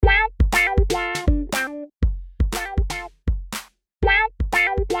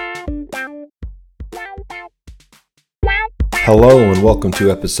Hello and welcome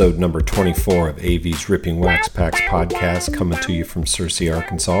to episode number 24 of AV's Ripping Wax Packs podcast, coming to you from Searcy,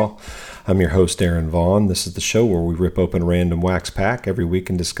 Arkansas. I'm your host, Aaron Vaughn. This is the show where we rip open a random wax pack every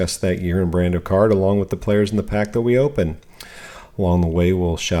week and discuss that year and brand of card along with the players in the pack that we open. Along the way,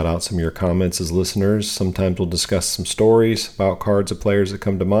 we'll shout out some of your comments as listeners. Sometimes we'll discuss some stories about cards of players that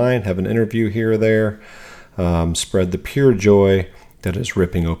come to mind, have an interview here or there, spread the pure joy that is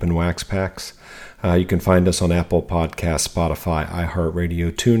ripping open wax packs. You can find us on Apple Podcasts, Spotify,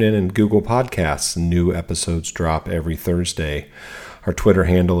 iHeartRadio, TuneIn, and Google Podcasts. New episodes drop every Thursday. Our Twitter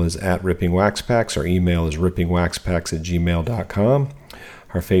handle is @RippingWaxPacks. Our email is rippingwaxpacks@gmail.com.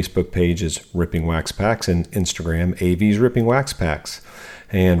 Our Facebook page is Ripping Wax Packs, and Instagram, AV's Ripping Wax Packs.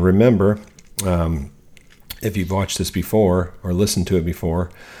 And remember, if you've watched this before or listened to it before,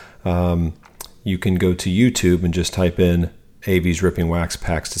 you can go to YouTube and just type in AV's Ripping Wax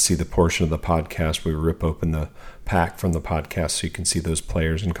Packs to see the portion of the podcast where we rip open the pack from the podcast so you can see those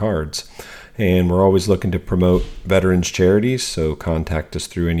players and cards. And we're always looking to promote veterans charities, so contact us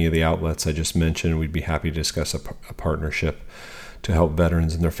through any of the outlets I just mentioned. We'd be happy to discuss a partnership to help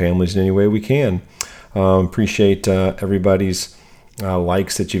veterans and their families in any way we can. Appreciate everybody's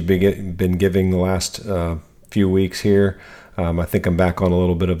likes that you've been giving the last few weeks here. I think I'm back on a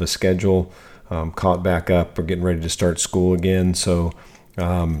little bit of a schedule. Caught back up. We're getting ready to start school again, so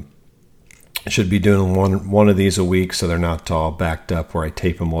should be doing one of these a week, so they're not all backed up where I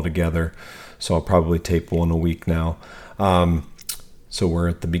tape them all together. So I'll probably tape one a week now. So we're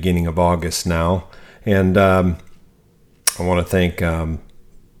at the beginning of August now, and I want to thank a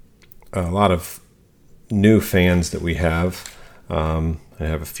lot of new fans that we have. I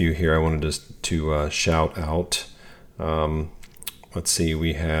have a few here I wanted to shout out. Let's see,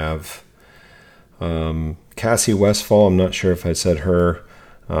 we have Cassie Westfall. I'm not sure if I said her.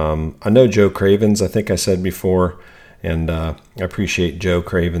 I know Joe Cravens, I think I said before, and I appreciate Joe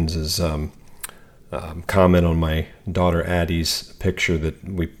Cravens' comment on my daughter Addie's picture that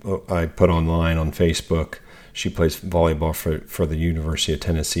I put online on Facebook. She plays volleyball for the University of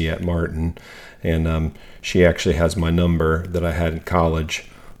Tennessee at Martin, and she actually has my number that I had in college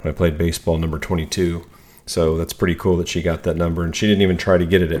when I played baseball, number 22. So that's pretty cool that she got that number, and she didn't even try to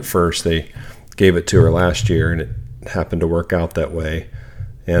get it at first. They gave it to her last year, and it happened to work out that way.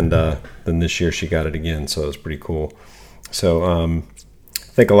 And then this year she got it again, so it was pretty cool. So I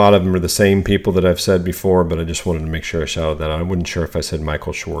think a lot of them are the same people that I've said before, but I just wanted to make sure I shouted that out. I wasn't sure if I said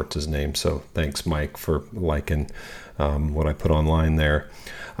Michael Schwartz's name, so thanks, Mike, for liking what I put online there.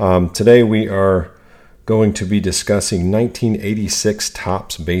 Today we are going to be discussing 1986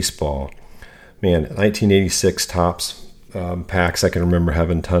 Topps baseball. Man, 1986 Topps packs, I can remember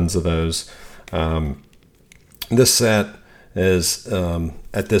having tons of those. This set is,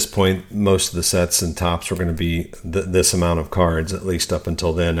 at this point, most of the sets and Topps are going to be this amount of cards, at least up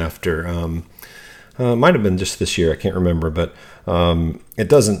until then. After, might have been just this year, I can't remember, but it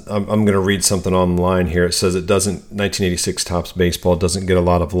doesn't, I'm going to read something online here. It says 1986 Topps baseball doesn't get a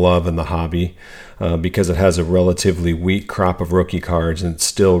lot of love in the hobby because it has a relatively weak crop of rookie cards and it's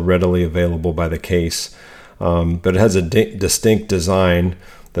still readily available by the case. But it has a distinct design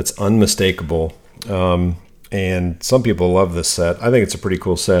that's unmistakable, and some people love this set. I think it's a pretty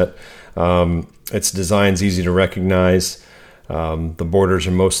cool set. Its design's easy to recognize. The borders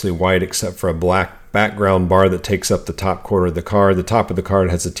are mostly white except for a black background bar that takes up the top quarter of the card. The top of the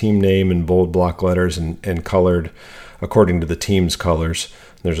card has a team name in bold block letters and colored according to the team's colors.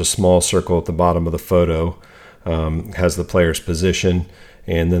 There's a small circle at the bottom of the photo, has the player's position,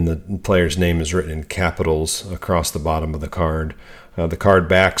 and then the player's name is written in capitals across the bottom of the card. The card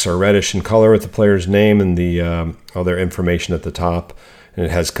backs are reddish in color with the player's name and all their information at the top. And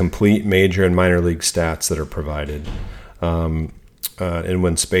it has complete major and minor league stats that are provided. And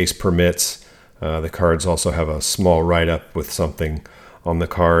when space permits, the cards also have a small write-up with something on the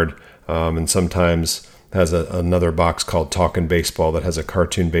card. And sometimes has another box called Talkin' Baseball that has a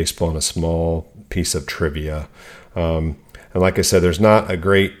cartoon baseball and a small piece of trivia. And like I said, there's not a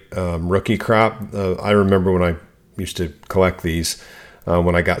great rookie crop. I remember when I used to collect these,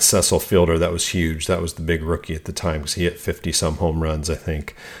 when I got Cecil Fielder, that was huge. That was the big rookie at the time because he hit 50-some home runs, I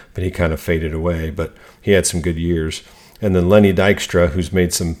think. But he kind of faded away, but he had some good years. And then Lenny Dykstra, who's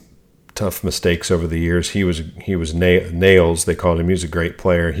made some tough mistakes over the years. He was Nails, they called him. He was a great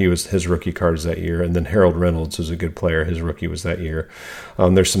player. His rookie cards that year. And then Harold Reynolds was a good player. His rookie was that year.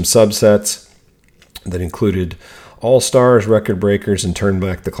 There's some subsets that included All-Stars, Record Breakers, and Turn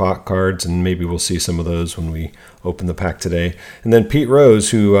Back the Clock cards, and maybe we'll see some of those when we open the pack today. And then Pete Rose,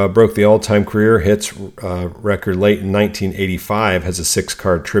 who broke the all-time career hits record late in 1985, has a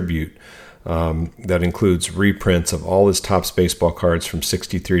 6-card tribute that includes reprints of all his Topps baseball cards from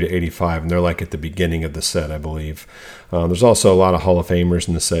 63 to 85, and they're like at the beginning of the set, I believe. There's also a lot of Hall of Famers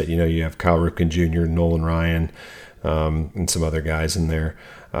in the set. You have Cal Ripken Jr., Nolan Ryan, and some other guys in there.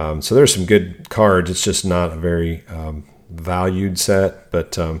 So there's some good cards. It's just not a very valued set,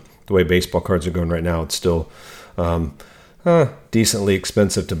 but the way baseball cards are going right now, it's still decently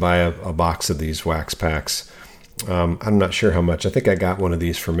expensive to buy a box of these wax packs. I'm not sure how much. I think I got one of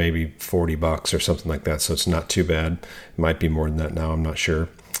these for maybe $40 or something like that, so it's not too bad. It might be more than that now, I'm not sure.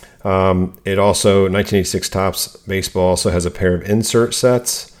 It also, 1986 Topps Baseball also has a pair of insert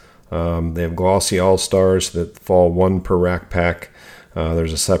sets. They have glossy All-Stars that fall one per rack pack.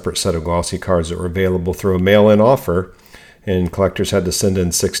 There's a separate set of glossy cards that were available through a mail-in offer, and collectors had to send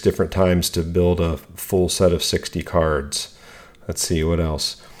in 6 different times to build a full set of 60 cards. Let's see, what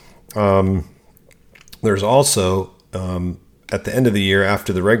else? There's also, at the end of the year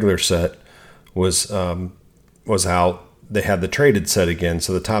after the regular set was out, they had the traded set again.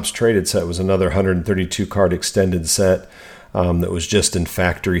 So the Topps traded set was another 132 card extended set that was just in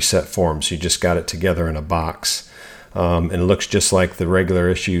factory set form. So you just got it together in a box. And it looks just like the regular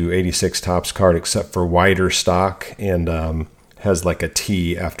issue 86 Topps card, except for wider stock and has like a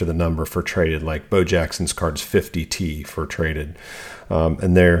T after the number for traded, like Bo Jackson's card's 50T for traded.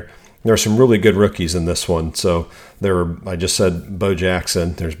 And there are some really good rookies in this one. So I just said Bo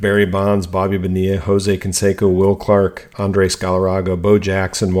Jackson. There's Barry Bonds, Bobby Bonilla, Jose Canseco, Will Clark, Andres Galarraga, Bo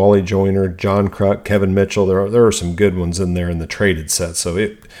Jackson, Wally Joyner, John Kruk, Kevin Mitchell. There are some good ones in there in the traded set. So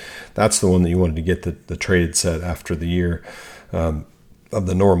that's the one that you wanted to get, the traded set after the year of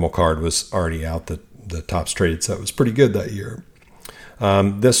the normal card was already out. The Topps traded set was pretty good that year.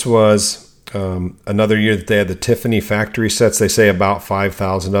 This was another year that they had the Tiffany factory sets. They say about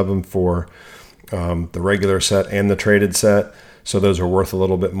 5,000 of them for the regular set and the traded set. So those are worth a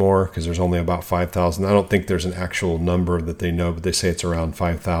little bit more because there's only about 5,000. I don't think there's an actual number that they know, but they say it's around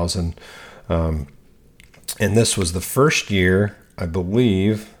 5,000. And this was the first year, I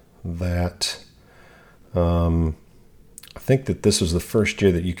believe, that I think that this was the first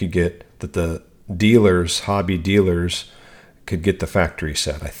year that you could get, that the dealers, hobby dealers, could get the factory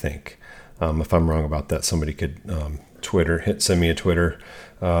set, I think. If I'm wrong about that, somebody could send me a Twitter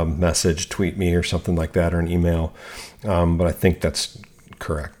message, tweet me or something like that, or an email. But I think that's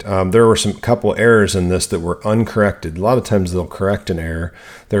correct. There were some couple errors in this that were uncorrected. A lot of times they'll correct an error.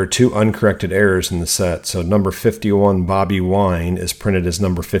 There are 2 uncorrected errors in the set. So number 51, Bobby Wine, is printed as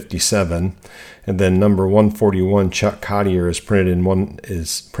number 57, and then number 141, Chuck Cottier, is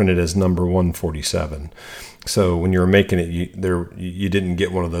printed as number 147. So when you were making it, you didn't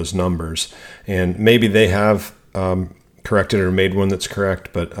get one of those numbers, and maybe they have corrected or made one that's correct,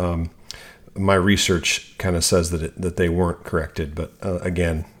 but my research kind of says that they weren't corrected. But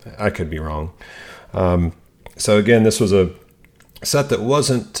again, I could be wrong. So again, this was a set that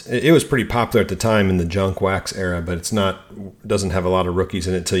wasn't. It was pretty popular at the time in the junk wax era, but doesn't have a lot of rookies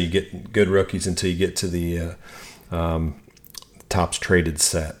in it until you get good rookies until you get to the Topps traded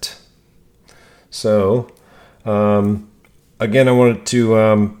set. So. Again, I wanted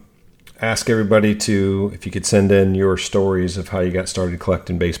to ask everybody if you could send in your stories of how you got started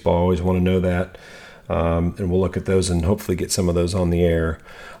collecting baseball. I always want to know that. And we'll look at those and hopefully get some of those on the air.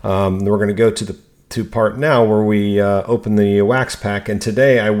 We're going to go to part now where we open the wax pack. And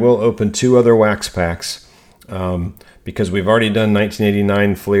today I will open 2 other wax packs because we've already done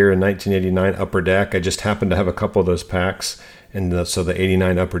 1989 Fleer and 1989 Upper Deck. I just happened to have a couple of those packs. And so the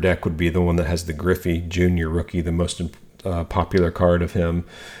 89 Upper Deck would be the one that has the Griffey Jr. rookie, the most popular card of him.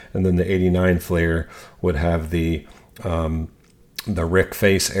 And then the 89 Fleer would have the Rick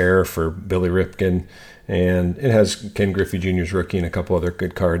face air for Billy Ripken. And it has Ken Griffey Jr.'s rookie and a couple other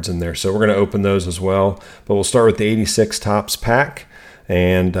good cards in there. So we're going to open those as well. But we'll start with the 86 Topps pack.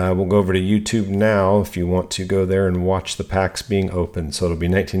 And we'll go over to YouTube now if you want to go there and watch the packs being opened. So it'll be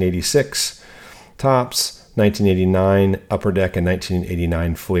 1986 Topps, 1989 Upper Deck, and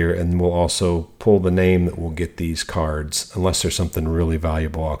 1989 Fleer, and we'll also pull the name that will get these cards. Unless there's something really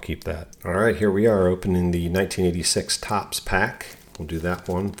valuable, I'll keep that. All right, here we are opening the 1986 Topps pack. We'll do that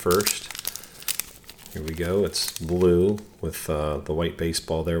one first. Here we go. It's blue with the white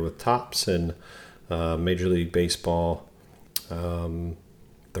baseball there with Topps and Major League Baseball, the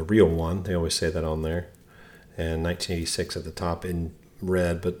real one. They always say that on there. And 1986 at the top in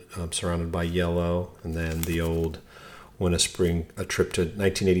red, but surrounded by yellow, and then the old a trip to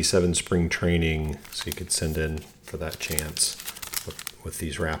 1987 spring training, so you could send in for that chance with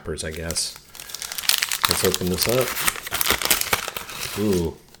these wrappers, I guess. Let's open this up.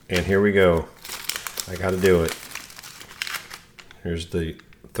 Ooh, and here we go. I got to do it. Here's the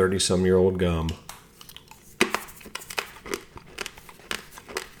 30-some-year-old gum.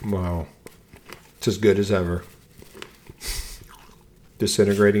 Wow. It's as good as ever.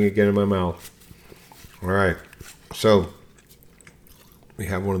 Disintegrating again in my mouth. All right. So, we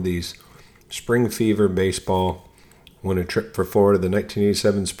have one of these Spring Fever Baseball. Win a trip for Florida, the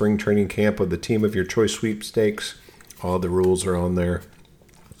 1987 spring training camp with the team of your choice sweepstakes. All the rules are on there.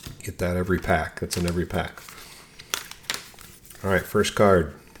 Get that every pack. That's in every pack. All right, first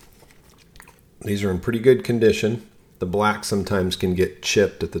card. These are in pretty good condition. The black sometimes can get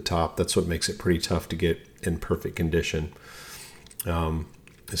chipped at the top. That's what makes it pretty tough to get in perfect condition.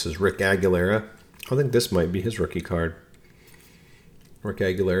 This is Rick Aguilera. I think this might be his rookie card. Rick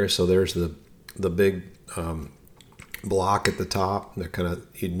Aguilera. So there's the big block at the top. They're kind of,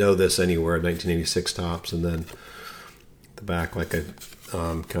 you'd know this anywhere, 1986 tops, and then the back, like I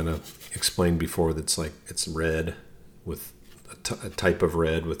kind of explained before, that's like it's red with a type of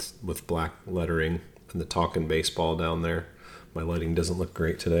red with black lettering, and the Talkin' Baseball down there. My lighting doesn't look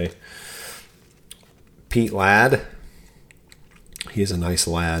great today. Pete Ladd. He's a nice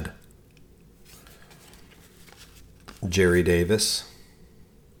lad. Jerry Davis.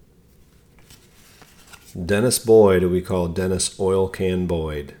 Dennis Boyd, who we call Dennis Oil Can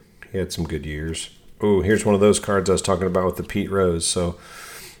Boyd. He had some good years. Oh, here's one of those cards I was talking about with the Pete Rose. So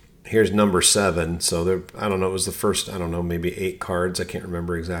here's number 7. So there, I don't know, it was the first, I don't know, maybe 8 cards. I can't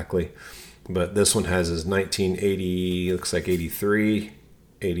remember exactly. But this one has his 1980, looks like 83,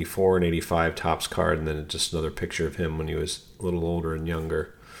 84, and 85 Topps card. And then just another picture of him when he was a little older and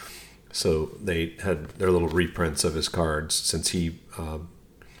younger. So they had their little reprints of his cards since he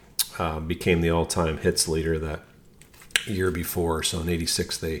became the all-time hits leader that year before. So in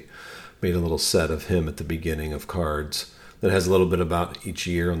 86, they made a little set of him at the beginning of cards that has a little bit about each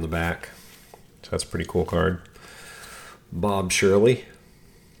year on the back. So that's a pretty cool card. Bob Shirley.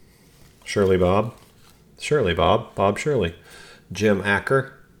 Shirley Bob. Shirley Bob. Bob Shirley. Jim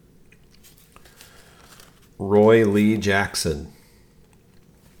Acker. Roy Lee Jackson.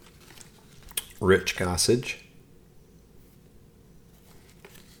 Rich Gossage.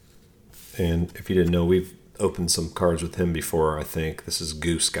 And if you didn't know, we've opened some cards with him before, I think. This is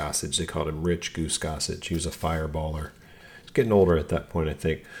Goose Gossage. They called him Rich Goose Gossage. He was a fireballer. He's getting older at that point, I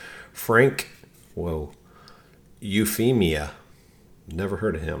think. Frank, Euphemia. Never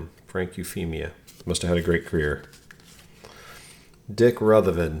heard of him. Frank Euphemia. Must have had a great career. Dick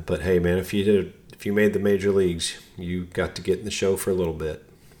Rutherford. But hey, man, if you made the major leagues, you got to get in the show for a little bit.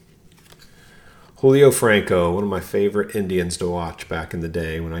 Julio Franco, one of my favorite Indians to watch back in the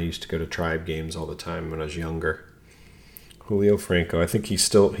day when I used to go to Tribe games all the time when I was younger. Julio Franco, I think he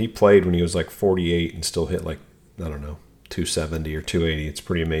played when he was like 48 and still hit like, I don't know, 270 or 280. It's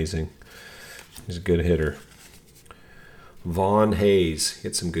pretty amazing. He's a good hitter. Vaughn Hayes, he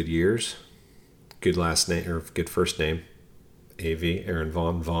had some good years. Good last name, or good first name. A.V., Aaron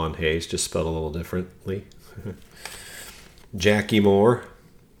Vaughn Hayes, just spelled a little differently. Jackie Moore.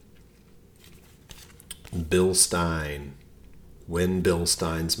 Bill Stein. Win Bill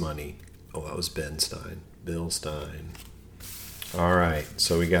Stein's money. Oh, that was Ben Stein. Bill Stein. All right,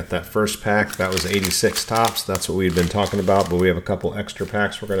 so we got that first pack. That was 86 Topps. That's what we've been talking about, but we have a couple extra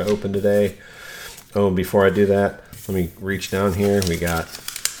packs we're going to open today. Oh, and before I do that, let me reach down here. We got,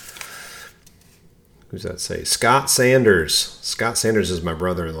 who's that say? Scott Sanders. Scott Sanders is my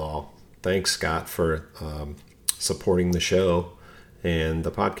brother-in-law. Thanks, Scott, for supporting the show and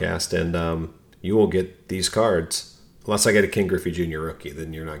the podcast. And you will get these cards. Unless I get a King Griffey Jr. rookie,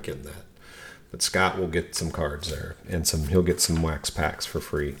 then you're not getting that. But Scott will get some cards there, and he'll get some wax packs for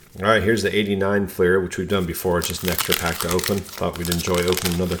free. All right, here's the 89 Fleer, which we've done before. It's just an extra pack to open. Thought we'd enjoy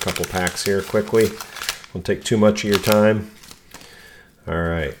opening another couple packs here quickly. Won't take too much of your time. All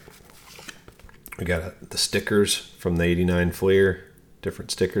right. We got the stickers from the 89 Fleer. Different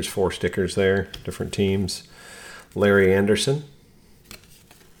stickers, 4 stickers there, different teams. Larry Anderson.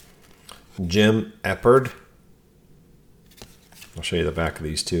 Jim Eppard. I'll show you the back of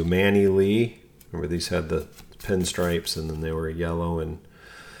these two. Manny Lee. Remember, these had the pinstripes, and then they were yellow and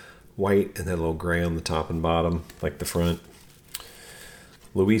white, and had a little gray on the top and bottom, like the front.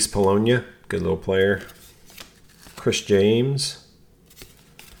 Luis Polonia, good little player. Chris James.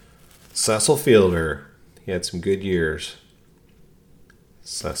 Cecil Fielder. He had some good years.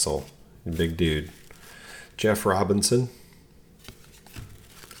 Cecil, big dude. Jeff Robinson.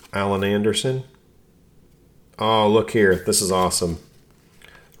 Alan Anderson. Oh, look here. This is awesome.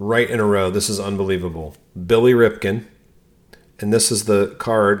 Right in a row. This is unbelievable. Billy Ripken. And this is the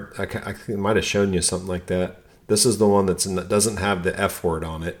card. I might have shown you something like that. This is the one that doesn't have the F word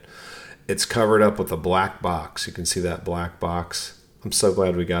on it. It's covered up with a black box. You can see that black box. I'm so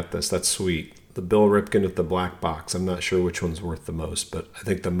glad we got this. That's sweet. The Bill Ripken with the black box. I'm not sure which one's worth the most, but I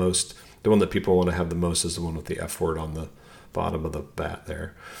think the one that people want to have the most is the one with the F word on the bottom of the bat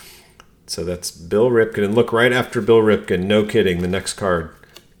there. So that's Bill Ripken. And look, right after Bill Ripken, no kidding, the next card,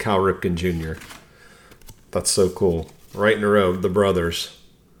 Cal Ripken Jr. That's so cool. Right in a row, the brothers,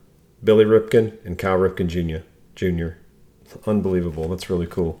 Billy Ripken and Cal Ripken Jr. Unbelievable. That's really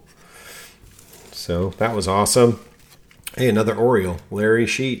cool. So that was awesome. Hey, another Oriole, Larry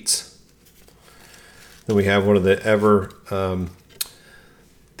Sheets. Then we have one of the ever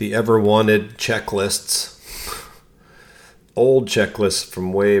wanted checklists. Old checklists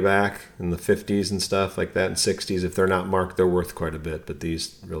from way back in the 50s and stuff like that, and 60s. If they're not marked, they're worth quite a bit, but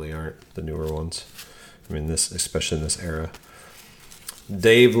these really aren't the newer ones. I mean, this, especially in this era.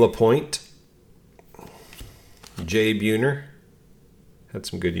 Dave LaPointe, Jay Buhner, had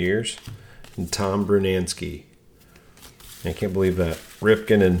some good years, and Tom Brunansky. I can't believe that.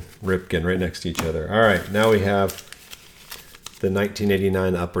 Ripken and Ripken right next to each other. All right, now we have the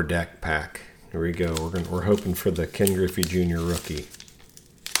 1989 Upper Deck pack. Here we go. We're hoping for the Ken Griffey Jr. rookie.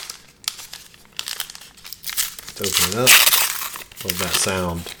 Let's open it up. Love that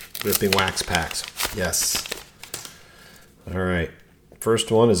sound. Ripping wax packs. Yes. All right.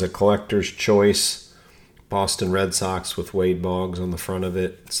 First one is a collector's choice Boston Red Sox with Wade Boggs on the front of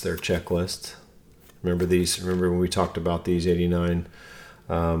it. It's their checklist. Remember these? Remember when we talked about these 89?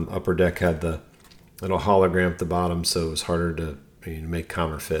 Upper Deck had the little hologram at the bottom, so it was harder to make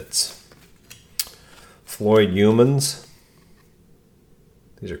counterfeits. Floyd Humans.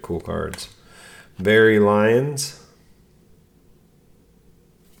 These are cool cards. Barry Lyons.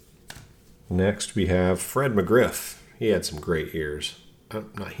 Next we have Fred McGriff. He had some great years.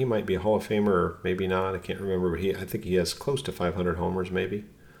 He might be a Hall of Famer or maybe not. I can't remember. But I think he has close to 500 homers maybe.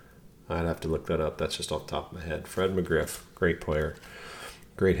 I'd have to look that up. That's just off the top of my head. Fred McGriff, great player.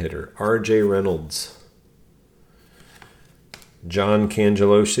 Great hitter. R.J. Reynolds. John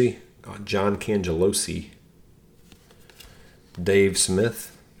Cangelosi. Dave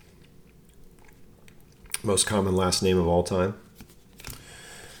Smith. Most common last name of all time.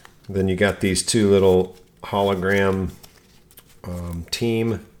 Then you got these two little hologram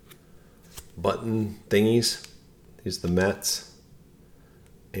team button thingies. These are the Mets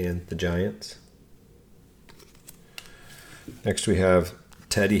and the Giants. Next we have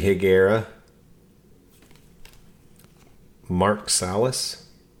Teddy Higuera, Mark Salas.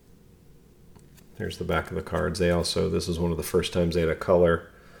 Here's the back of the cards. This is one of the first times they had a color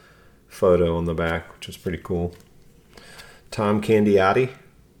photo on the back, which was pretty cool. Tom Candiotti,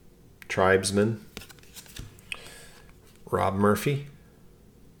 Tribesman. Rob Murphy.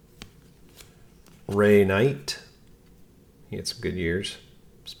 Ray Knight. He had some good years,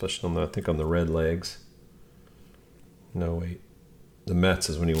 especially on the Red Legs. No, wait. The Mets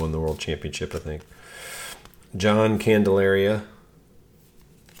is when he won the World Championship, I think. John Candelaria.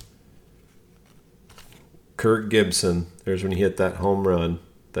 Kirk Gibson. There's when he hit that home run,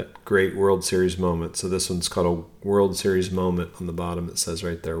 that great World Series moment. So this one's called a World Series moment on the bottom. It says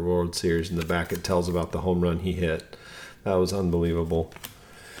right there, World Series. In the back, it tells about the home run he hit. That was unbelievable.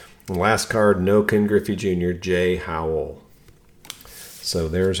 And last card, no Ken Griffey Jr., Jay Howell. So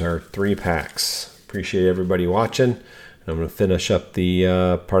there's our 3 packs. Appreciate everybody watching. I'm going to finish up the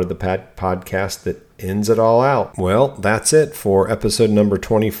part of the podcast that ends it all out. Well, that's it for episode number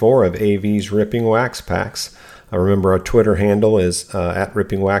 24 of AV's Ripping Wax Packs. Remember, our Twitter handle is at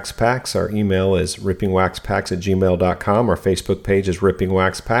Ripping Wax Packs. Our email is rippingwaxpacks@gmail.com. Our Facebook page is Ripping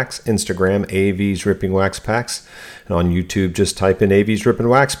Wax Packs. Instagram, AV's Ripping Wax Packs. And on YouTube, just type in AV's Ripping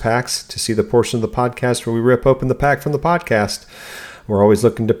Wax Packs to see the portion of the podcast where we rip open the pack from the podcast. We're always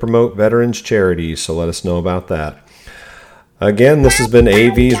looking to promote veterans charities, so let us know about that. Again, this has been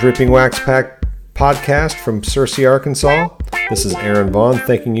AV's Ripping Wax Pack podcast from Searcy, Arkansas. This is Aaron Vaughn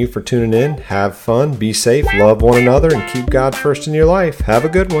thanking you for tuning in. Have fun, be safe, love one another, and keep God first in your life. Have a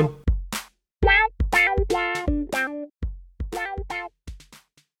good one.